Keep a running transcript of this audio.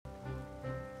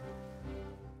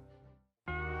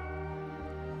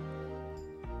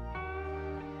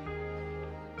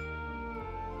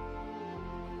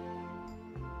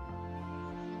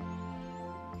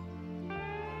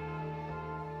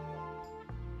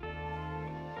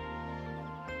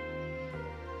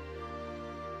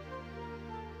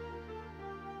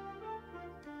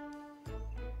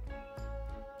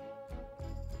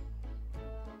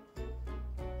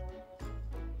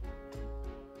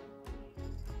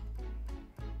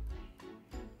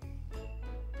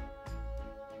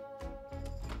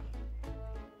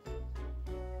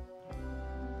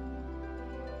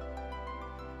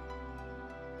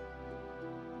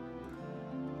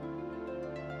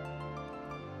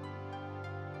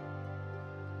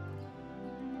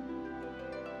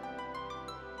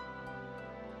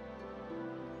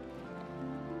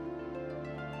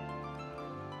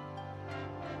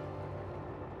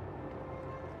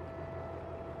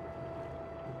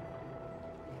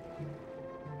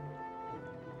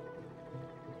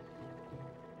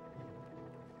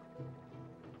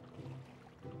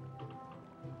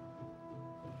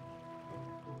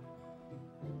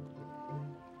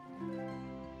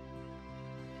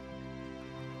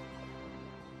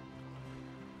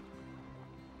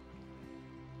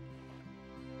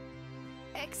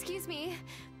Excuse me,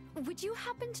 would you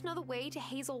happen to know the way to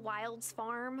Hazel Wylde's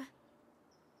farm?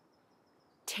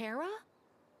 Tara?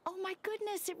 Oh my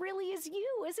goodness, it really is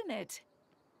you, isn't it?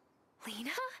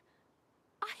 Lena?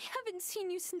 I haven't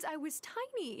seen you since I was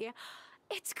tiny.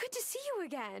 It's good to see you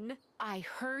again. I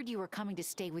heard you were coming to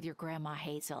stay with your grandma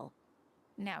Hazel.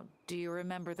 Now, do you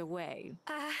remember the way?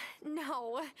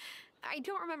 No. I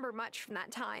don't remember much from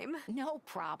that time. No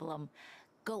problem.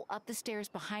 Go up the stairs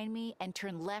behind me and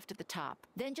turn left at the top.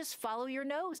 Then just follow your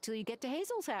nose till you get to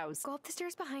Hazel's house. Go up the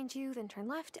stairs behind you, then turn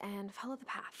left and follow the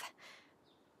path.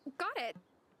 Got it.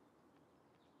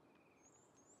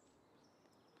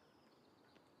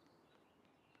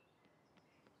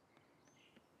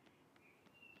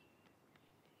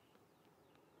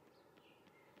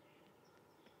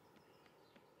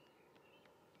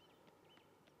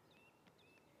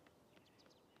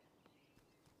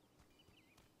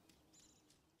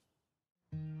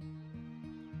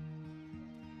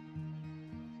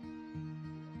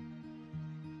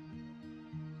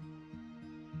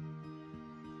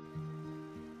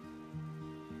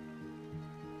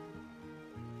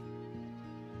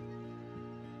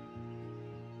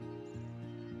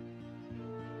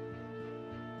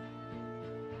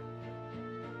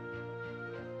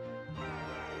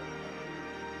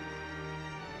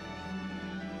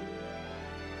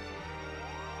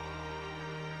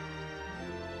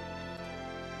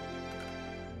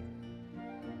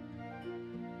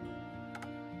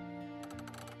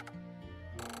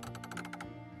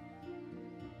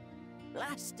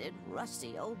 Blasted,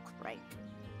 rusty old crank.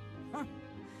 Huh.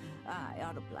 I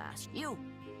ought to blast you.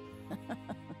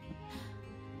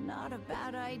 Not a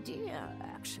bad idea,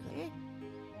 actually.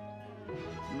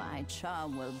 My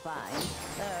charm will bind,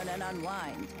 turn, and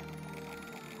unwind.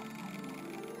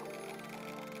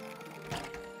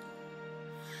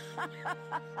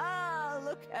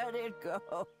 Look at it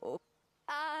go.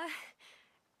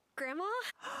 Grandma?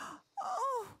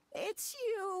 Oh, it's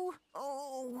you.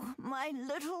 Oh, my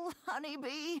little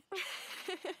honeybee.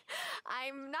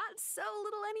 I'm not so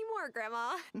little anymore,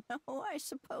 Grandma. No, I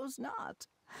suppose not.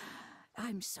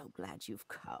 I'm so glad you've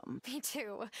come. Me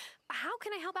too. How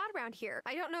can I help out around here?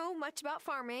 I don't know much about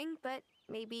farming, but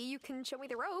maybe you can show me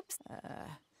the ropes.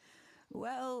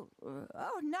 Well,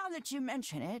 now that you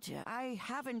mention it, I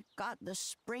haven't got the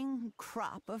spring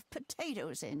crop of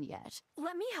potatoes in yet.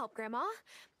 Let me help, Grandma.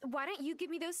 Why don't you give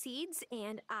me those seeds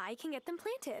and I can get them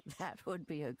planted? That would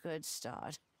be a good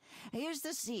start. Here's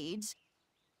the seeds.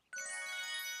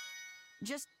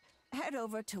 Just head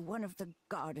over to one of the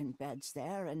garden beds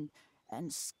there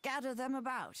and scatter them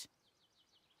about.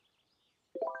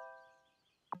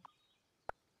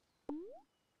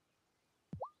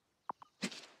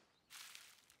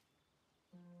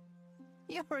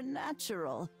 You're a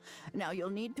natural. Now you'll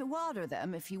need to water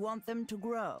them if you want them to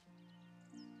grow.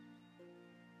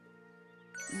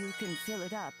 You can fill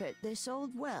it up at this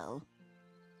old well.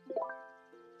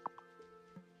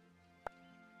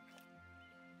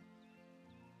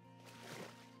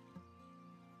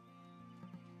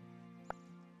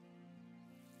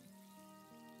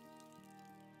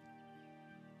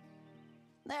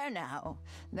 There now,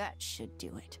 that should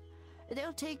do it.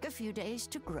 They'll take a few days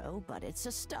to grow, but it's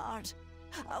a start.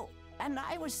 Oh, and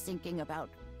I was thinking about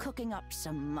cooking up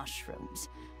some mushrooms.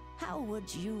 How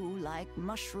would you like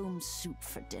mushroom soup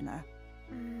for dinner?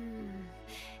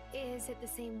 Is it the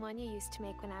same one you used to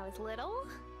make when I was little?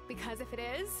 Because if it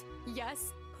is,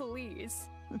 yes, please.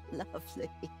 Lovely.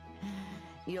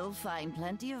 You'll find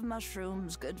plenty of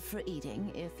mushrooms good for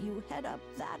eating if you head up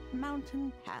that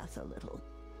mountain path a little.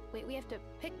 Wait, we have to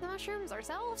pick the mushrooms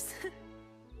ourselves?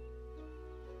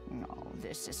 No,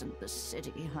 this isn't the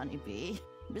city, honeybee.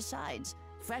 Besides,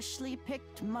 freshly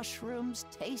picked mushrooms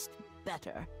taste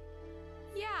better.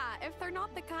 Yeah, if they're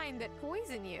not the kind that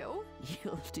poison you.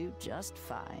 You'll do just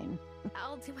fine.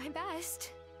 I'll do my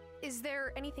best. Is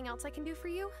there anything else I can do for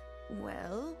you?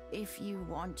 Well, if you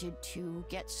wanted to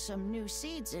get some new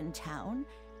seeds in town,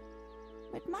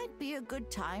 it might be a good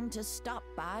time to stop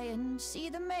by and see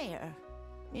the mayor.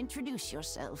 Introduce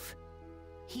yourself.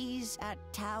 He's at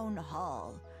Town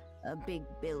Hall, a big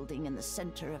building in the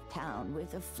center of town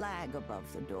with a flag above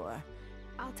the door.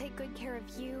 I'll take good care of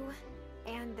you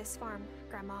and this farm,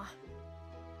 Grandma.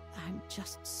 I'm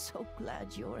just so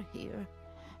glad you're here,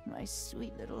 my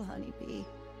sweet little honeybee.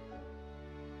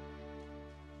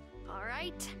 All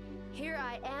right, here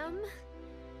I am,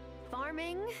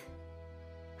 farming.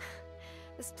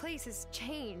 This place has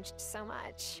changed so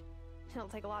much. It'll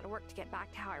take a lot of work to get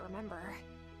back to how I remember.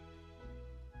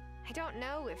 I don't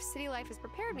know if city life has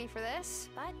prepared me for this,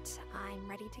 but I'm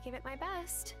ready to give it my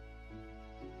best.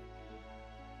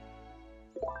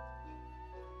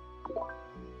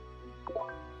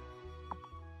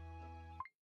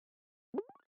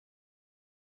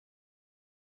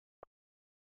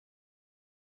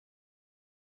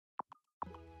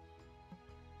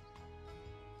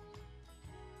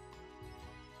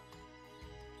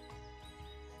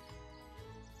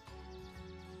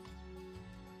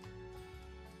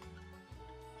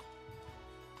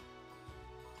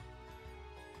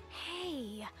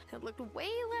 Hey, it looked way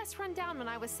less run down when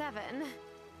I was 7.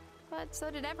 But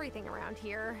so did everything around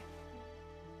here.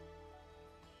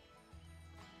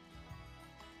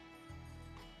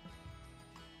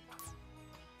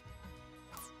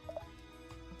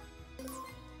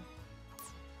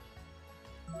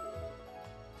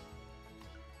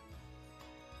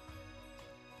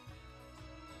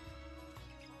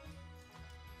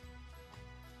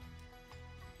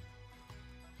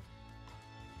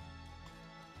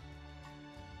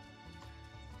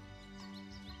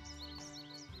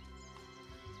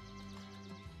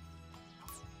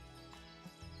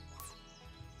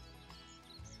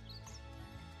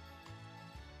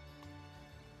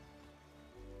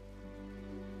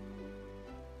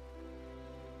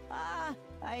 Ah,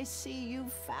 I see you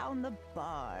found the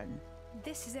barn.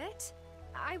 This is it?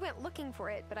 I went looking for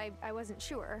it, but I wasn't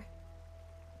sure.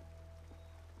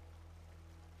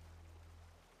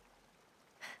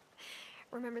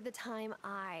 Remember the time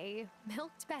I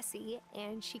milked Bessie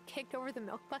and she kicked over the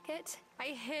milk bucket? I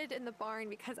hid in the barn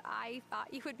because I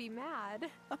thought you would be mad.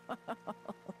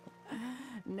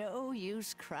 No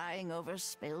use crying over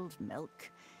spilled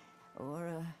milk. Or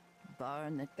a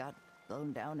barn that got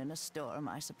blown down in a storm,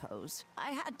 I suppose.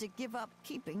 I had to give up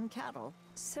keeping cattle.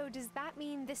 So does that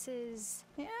mean this is...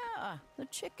 Yeah, the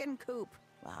chicken coop.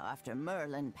 Well, after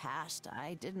Merlin passed,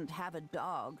 I didn't have a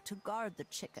dog to guard the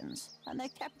chickens, and they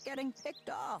kept getting picked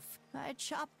off. I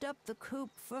chopped up the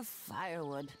coop for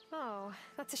firewood. Oh,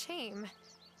 that's a shame.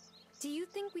 Do you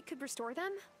think we could restore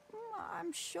them?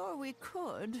 I'm sure we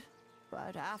could,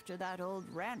 but after that old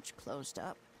ranch closed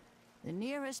up, the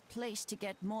nearest place to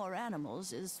get more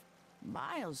animals is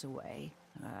miles away.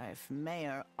 If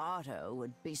Mayor Otto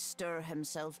would bestir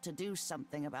himself to do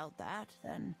something about that,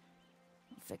 then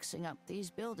fixing up these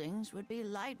buildings would be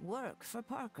light work for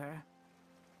Parker.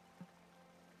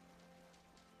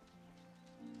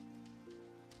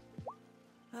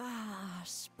 Ah,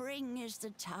 spring is the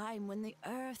time when the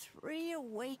earth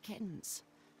reawakens.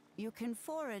 You can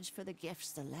forage for the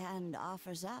gifts the land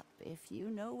offers up if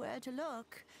you know where to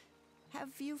look.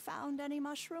 Have you found any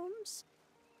mushrooms?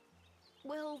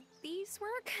 Will these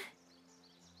work?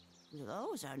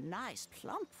 Those are nice,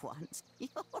 plump ones.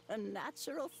 You're a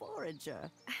natural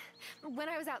forager. When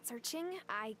I was out searching,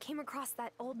 I came across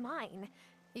that old mine.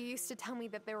 You used to tell me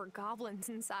that there were goblins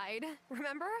inside,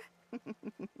 remember?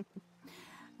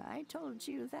 I told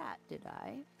you that, did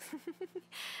I?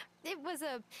 It was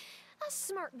a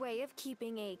smart way of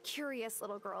keeping a curious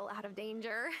little girl out of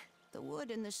danger. The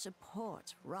wood in the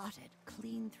supports rotted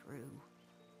clean through.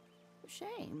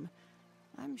 Shame.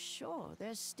 I'm sure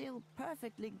there's still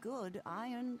perfectly good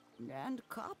iron and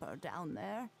copper down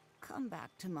there. Come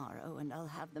back tomorrow and I'll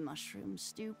have the mushroom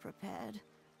stew prepared.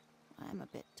 I'm a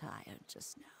bit tired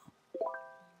just now.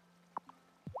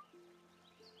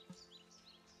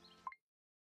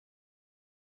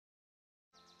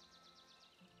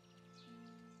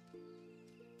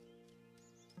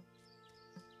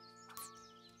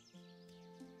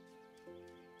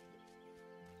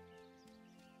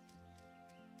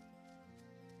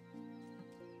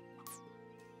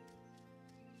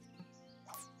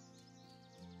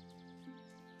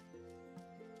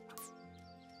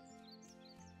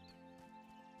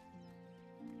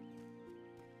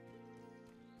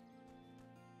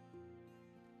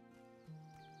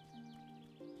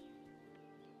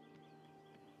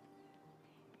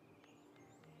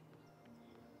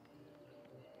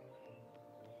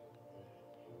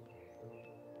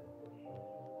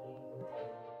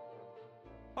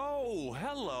 Oh,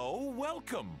 hello.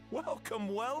 Welcome.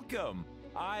 Welcome, welcome.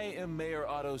 I am Mayor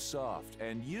Otto Soft,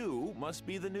 and you must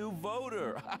be the new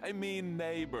voter. I mean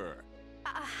neighbor.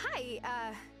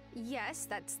 Hi, yes,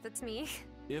 that's me.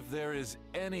 If there is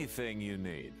anything you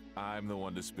need, I'm the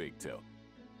one to speak to.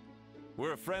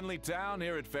 We're a friendly town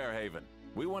here at Fairhaven.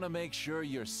 We want to make sure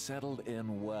you're settled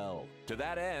in well. To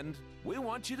that end, we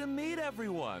want you to meet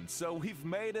everyone, so we've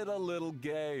made it a little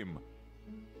game.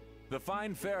 The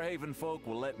fine Fairhaven folk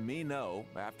will let me know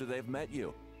after they've met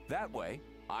you. That way,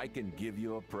 I can give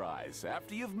you a prize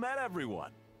after you've met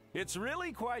everyone. It's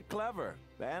really quite clever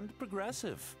and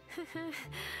progressive.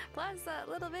 Plus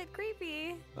a little bit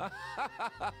creepy.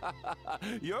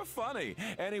 You're funny.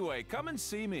 Anyway, come and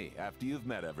see me after you've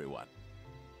met everyone.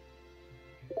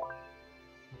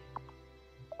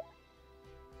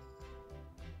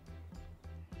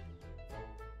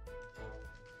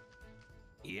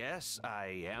 Yes,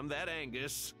 I am that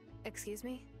Angus. Excuse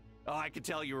me? Oh, I could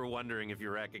tell you were wondering if you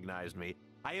recognized me.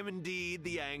 I am indeed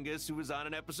the Angus who was on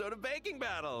an episode of Baking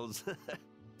Battles.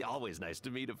 Always nice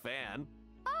to meet a fan.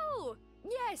 Oh,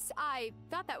 yes, I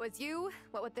thought that was you.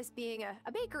 What with this being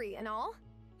a bakery and all.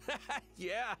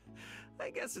 Yeah, I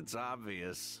guess it's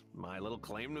obvious. My little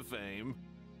claim to fame.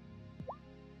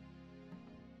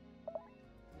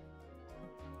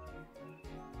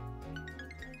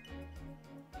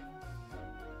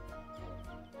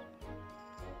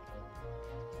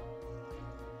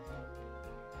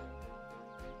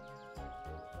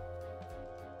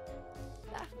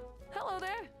 Hello there.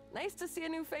 Nice to see a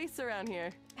new face around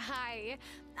here. Hi,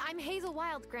 I'm Hazel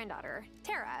Wylde's granddaughter,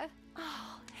 Tara.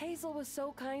 Oh, Hazel was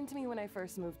so kind to me when I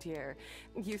first moved here.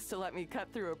 Used to let me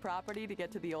cut through a property to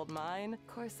get to the old mine. Of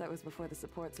course, that was before the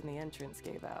supports in the entrance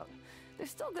gave out. There's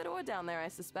still good ore down there, I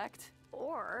suspect.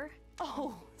 Or...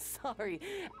 Oh, sorry.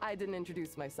 I didn't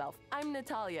introduce myself. I'm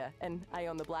Natalia, and I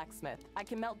own the blacksmith. I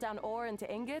can melt down ore into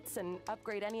ingots and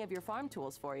upgrade any of your farm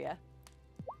tools for you.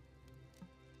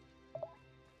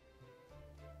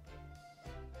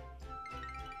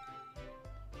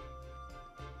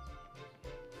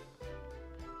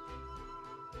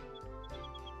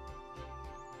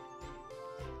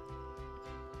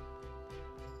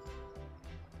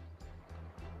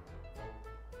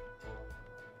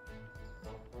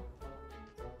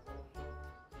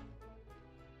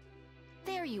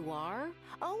 There you are.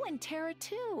 Oh, and Tara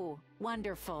too.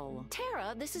 Wonderful.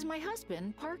 Tara, this is my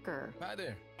husband, Parker. Hi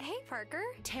there. Hey, Parker.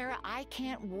 Tara, I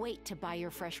can't wait to buy your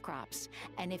fresh crops.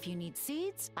 And if you need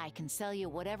seeds, I can sell you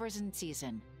whatever's in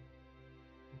season.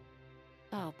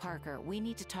 Oh, Parker, we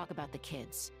need to talk about the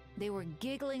kids. They were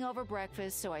giggling over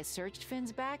breakfast, so I searched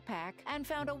Finn's backpack and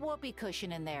found a whoopee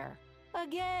cushion in there.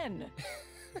 Again.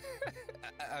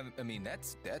 I mean,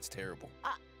 that's terrible.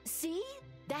 See?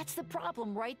 That's the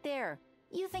problem right there.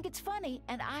 You think it's funny,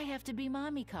 and I have to be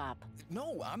mommy cop.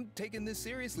 No, I'm taking this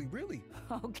seriously, really.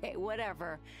 Okay,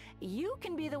 whatever. You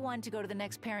can be the one to go to the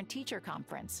next parent-teacher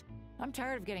conference. I'm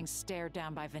tired of getting stared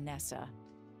down by Vanessa.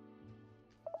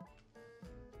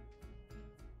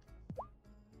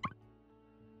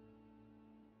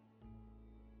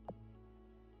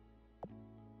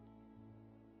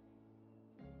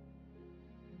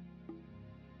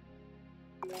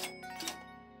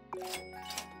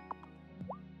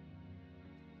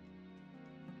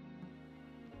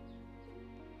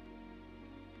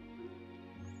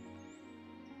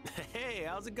 Hey,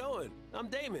 how's it going? I'm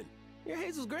Damon. You're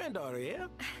Hazel's granddaughter, yeah?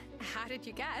 How did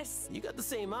you guess? You got the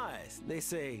same eyes. They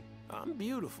say, I'm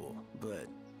beautiful, but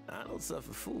I don't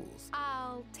suffer fools.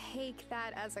 I'll take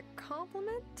that as a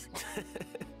compliment.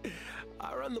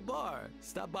 I run the bar.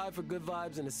 Stop by for good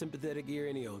vibes and a sympathetic ear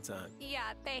any old time.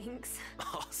 Yeah, thanks.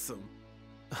 Awesome.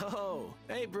 Oh,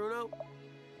 hey, Bruno.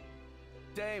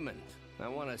 Damon, I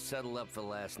want to settle up for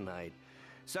last night.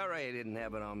 Sorry I didn't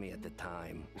have it on me at the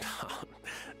time.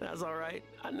 That's all right.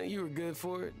 I knew you were good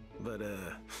for it, but,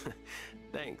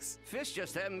 thanks. Fish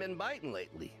just haven't been biting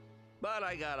lately. But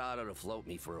I got Otto to float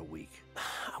me for a week.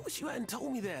 I wish you hadn't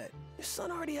told me that. Your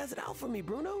son already has it out for me,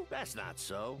 Bruno. That's not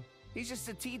so. He's just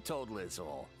a teetotaler is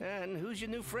all. And who's your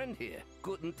new friend here?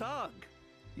 Guten Tag.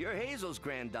 You're Hazel's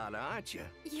granddaughter, aren't you?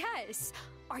 Yes.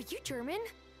 Are you German?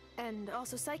 And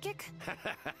also psychic?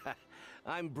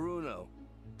 I'm Bruno.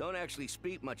 Don't actually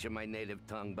speak much of my native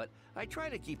tongue, but I try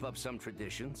to keep up some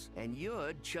traditions. And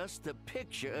you're just a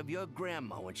picture of your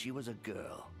grandma when she was a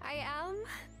girl. I am?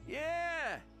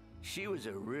 Yeah! She was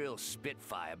a real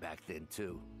spitfire back then,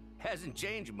 too. Hasn't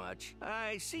changed much.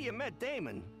 I see you met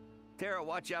Damon. Tara,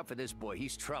 watch out for this boy.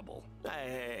 He's trouble.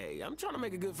 Hey, I'm trying to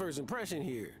make a good first impression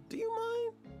here. Do you mind?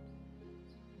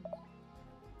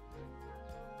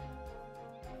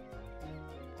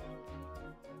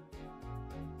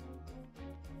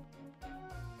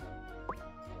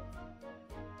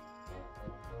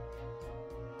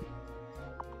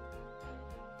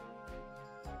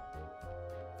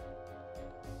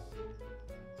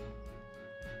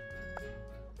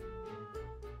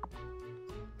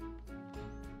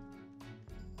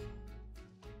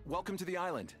 Welcome to the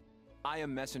island. I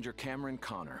am Messenger Cameron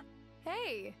Connor.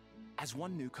 Hey. As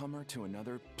one newcomer to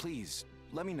another, please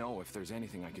let me know if there's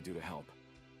anything I could do to help.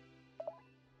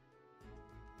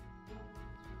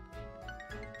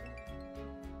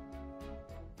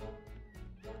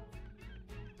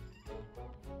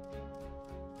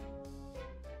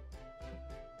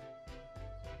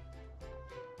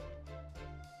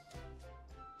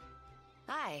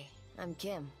 Hi, I'm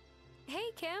Kim.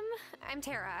 Hey, Kim. I'm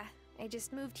Tara. I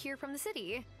just moved here from the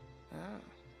city. Oh,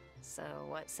 so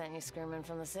what sent you screaming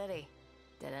from the city?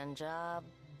 Dead-end job?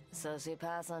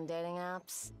 Sociopaths on dating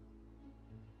apps?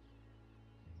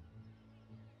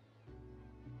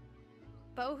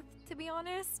 Both, to be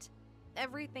honest.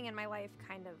 Everything in my life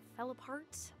kind of fell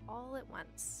apart all at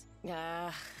once.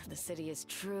 Ah, the city is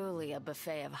truly a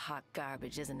buffet of hot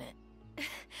garbage, isn't it?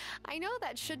 I know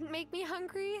that shouldn't make me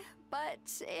hungry, but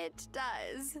it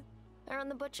does. I run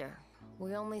the butcher.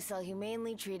 We only sell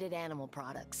humanely treated animal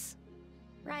products.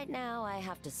 Right now, I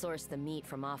have to source the meat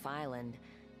from off-island,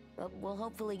 but we'll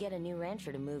hopefully get a new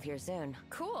rancher to move here soon.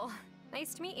 Cool.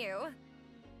 Nice to meet you.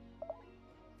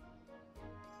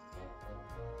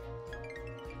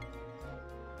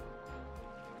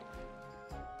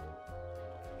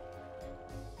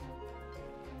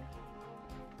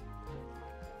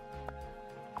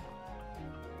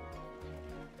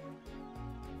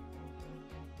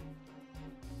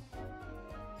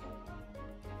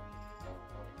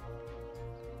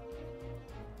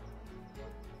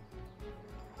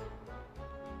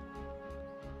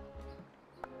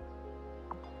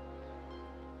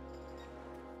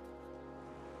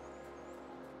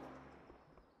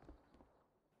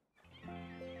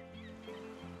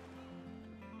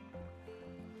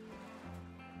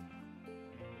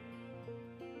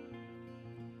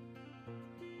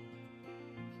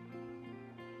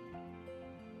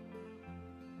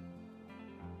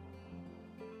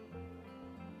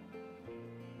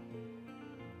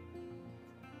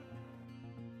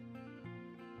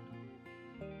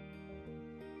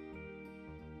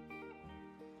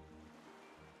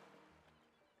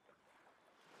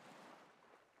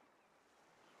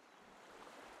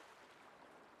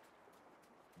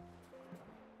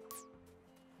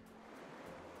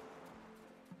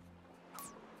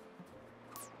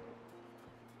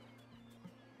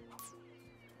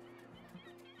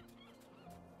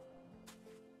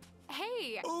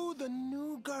 Hey! Oh, the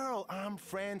new girl. I'm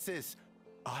Francis.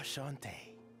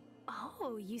 Ashante.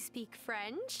 Oh, you speak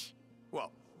French?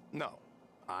 Well, no.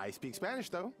 I speak Spanish,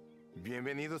 though.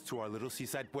 Bienvenidos to our little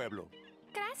seaside pueblo.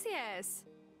 Gracias.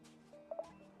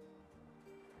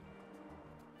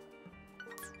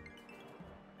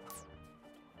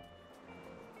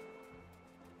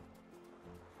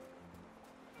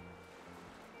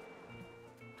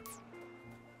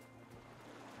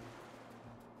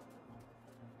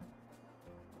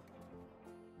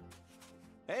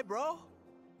 Hey, bro.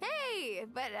 Hey,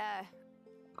 but,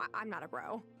 I'm not a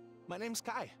bro. My name's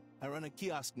Kai. I run a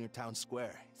kiosk near town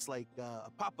square. It's like a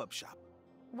pop-up shop.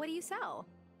 What do you sell?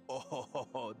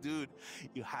 Oh, dude,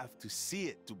 you have to see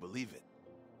it to believe it.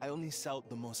 I only sell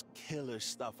the most killer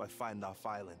stuff I find off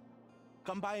island.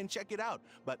 Come by and check it out.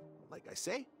 But like I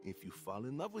say, if you fall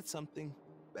in love with something,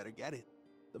 better get it.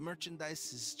 The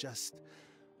merchandise is just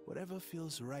whatever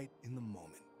feels right in the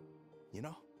moment. You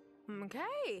know?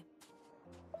 Okay.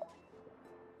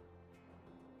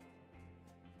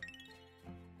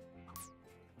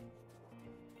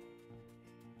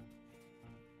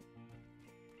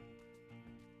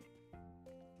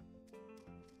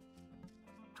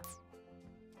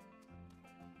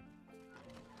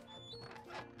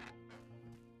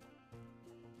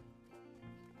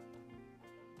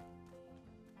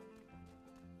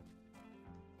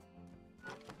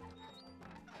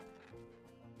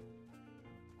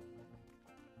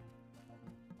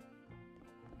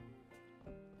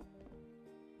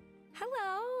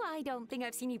 Hello, I don't think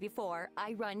I've seen you before.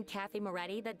 I run Cafe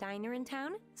Moretti, the diner in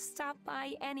town. Stop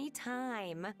by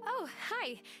anytime. Oh,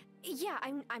 hi. Yeah,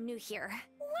 I'm new here.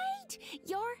 Wait,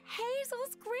 you're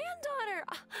Hazel's granddaughter.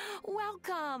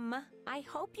 Welcome. I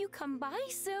hope you come by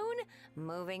soon.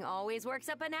 Moving always works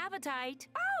up an appetite.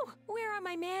 Oh, where are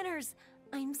my manners?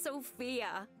 I'm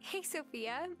Sophia. Hey,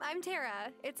 Sophia. I'm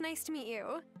Tara. It's nice to meet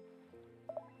you.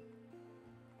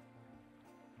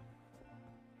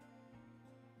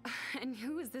 And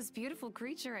who is this beautiful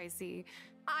creature I see?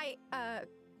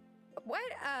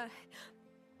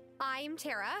 I'm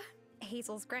Tara,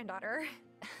 Hazel's granddaughter.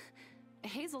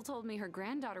 Hazel told me her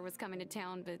granddaughter was coming to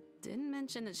town, but didn't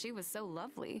mention that she was so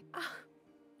lovely.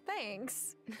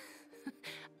 Thanks.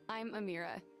 I'm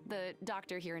Amira, the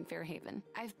doctor here in Fairhaven.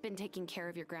 I've been taking care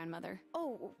of your grandmother.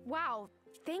 Oh, wow.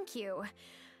 Thank you.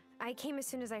 I came as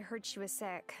soon as I heard she was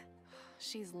sick.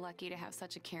 She's lucky to have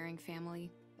such a caring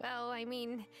family. Well, I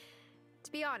mean,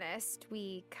 to be honest,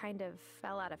 we kind of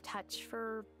fell out of touch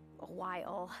for a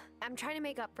while. I'm trying to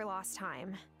make up for lost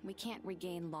time. We can't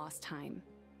regain lost time.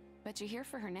 But you're here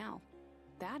for her now.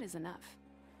 That is enough.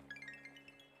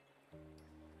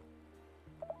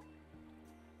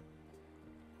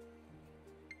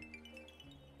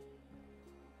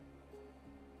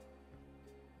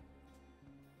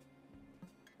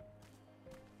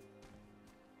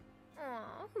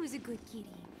 Aw, who's a good kitty?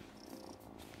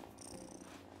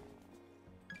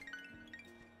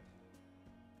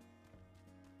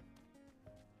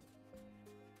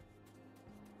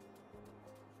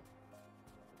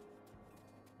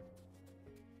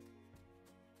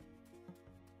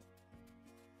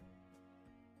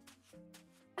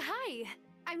 Hi,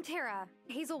 I'm Tara,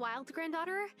 Hazel Wylde's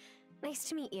granddaughter. Nice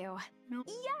to meet you.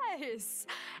 Yes!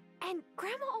 And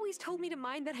Grandma always told me to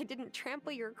mind that I didn't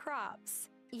trample your crops.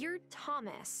 You're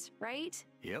Thomas, right?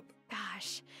 Yep.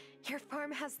 Gosh, your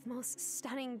farm has the most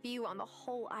stunning view on the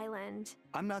whole island.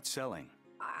 I'm not selling.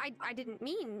 I didn't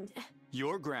mean...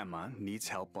 Your grandma needs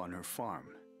help on her farm.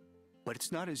 But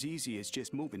it's not as easy as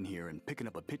just moving here and picking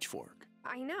up a pitchfork.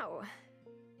 I know.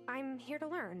 I'm here to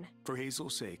learn. For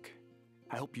Hazel's sake,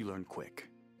 I hope you learn quick.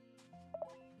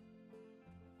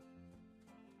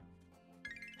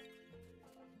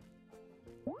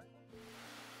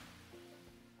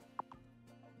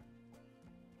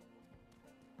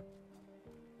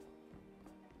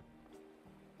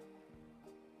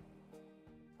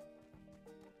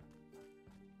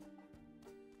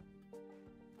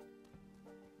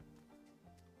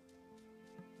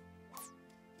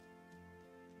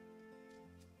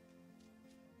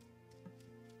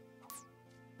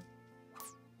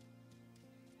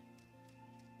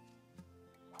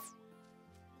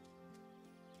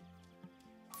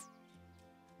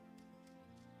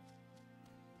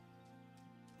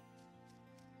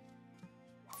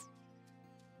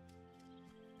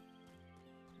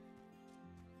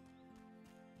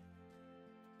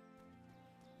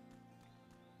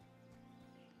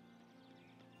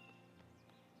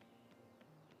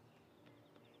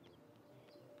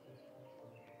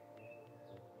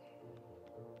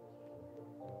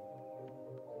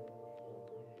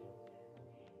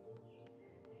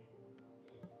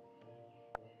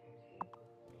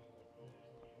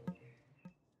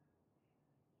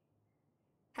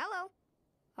 Hello.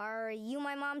 Are you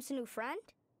my mom's new friend?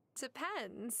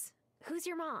 Depends. Who's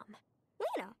your mom?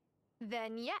 Lena.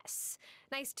 Then yes.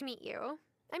 Nice to meet you.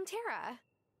 I'm Tara.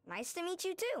 Nice to meet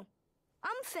you too.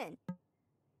 I'm Finn.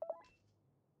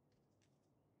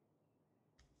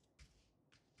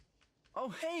 Oh,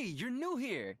 hey, you're new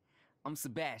here. I'm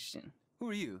Sebastian. Who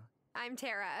are you? I'm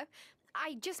Tara.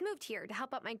 I just moved here to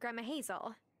help out my grandma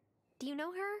Hazel. Do you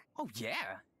know her? Oh,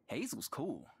 yeah. Hazel's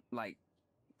cool. Like,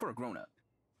 for a grown-up.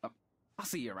 I'll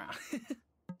see you around.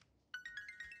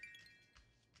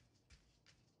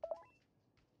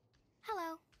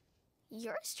 Hello.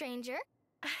 You're a stranger.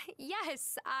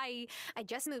 Yes, I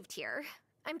just moved here.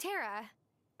 I'm Tara.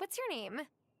 What's your name?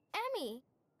 Emmy.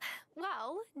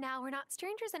 Well, now we're not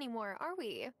strangers anymore, are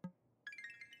we?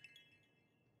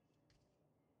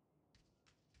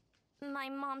 My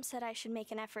mom said I should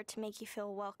make an effort to make you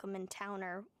feel welcome in town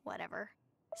or whatever.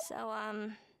 So,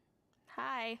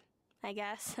 hi, I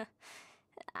guess.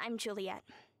 I'm Juliet.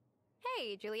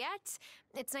 Hey, Juliet.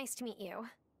 It's nice to meet you.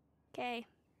 Okay,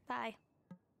 bye.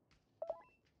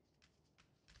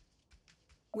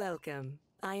 Welcome.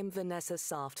 I am Vanessa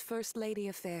Soft, First Lady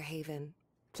of Fairhaven.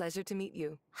 Pleasure to meet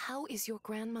you. How is your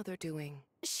grandmother doing?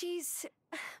 She's...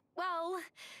 well...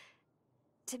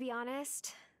 to be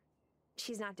honest,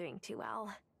 she's not doing too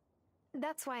well.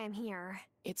 That's why I'm here.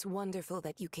 It's wonderful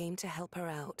that you came to help her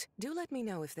out. Do let me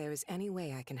know if there is any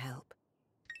way I can help.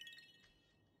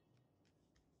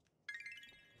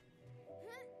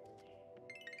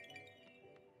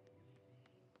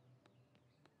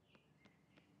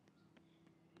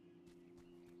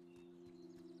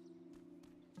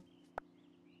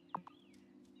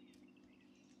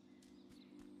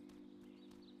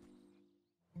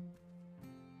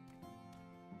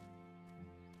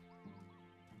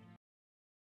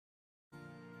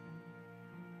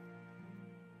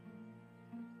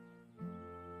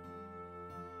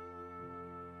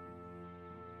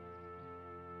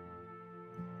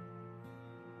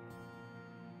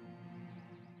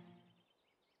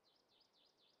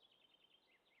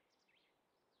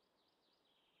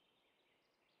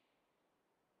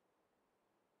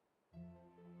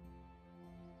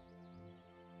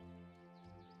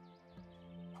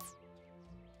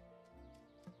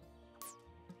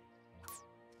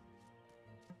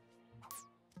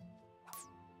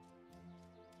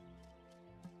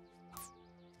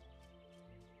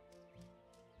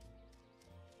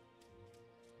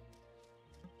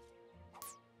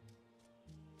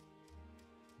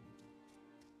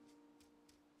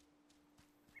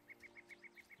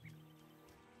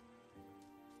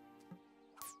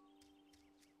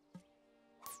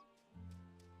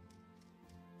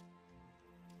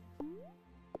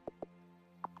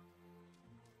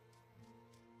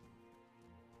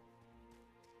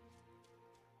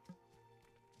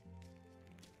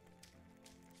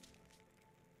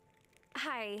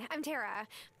 Hi, I'm Tara.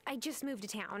 I just moved to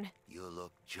town. You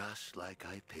look just like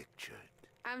I pictured.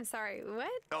 I'm sorry, what?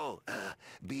 Oh,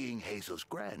 being Hazel's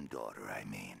granddaughter, I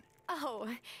mean. Oh,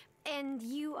 and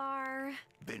you are...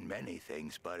 Been many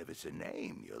things, but if it's a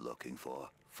name you're looking for,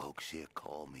 folks here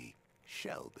call me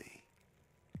Shelby.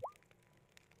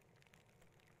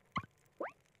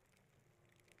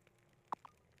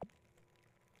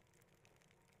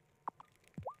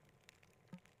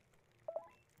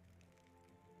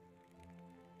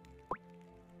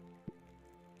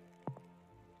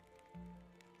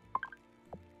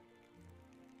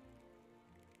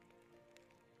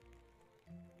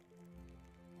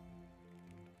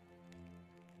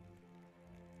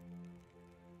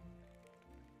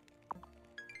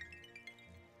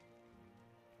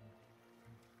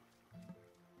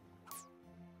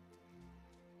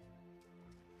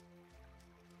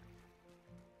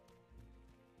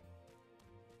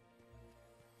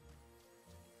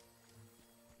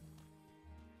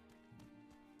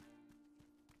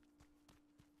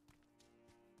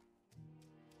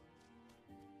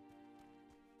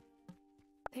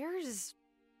 There's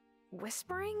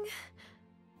whispering?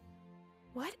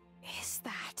 What is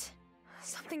that?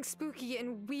 Something spooky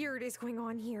and weird is going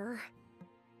on here.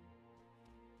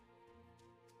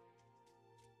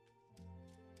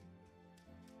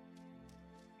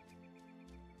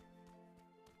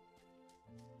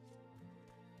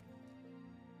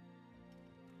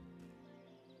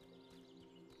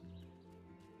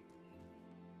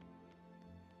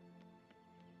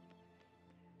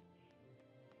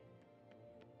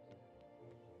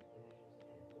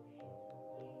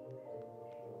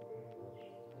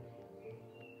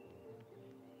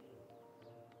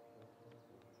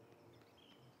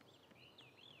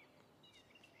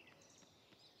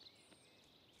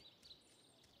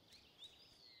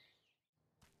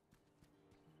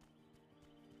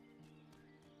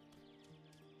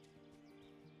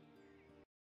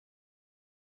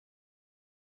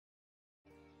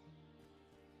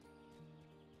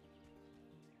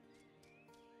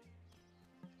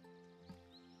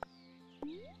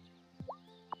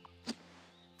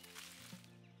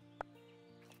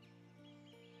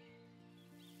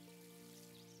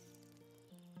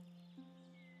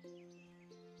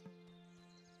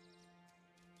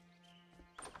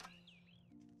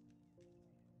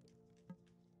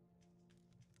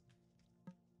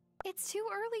 It's too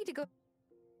early to go.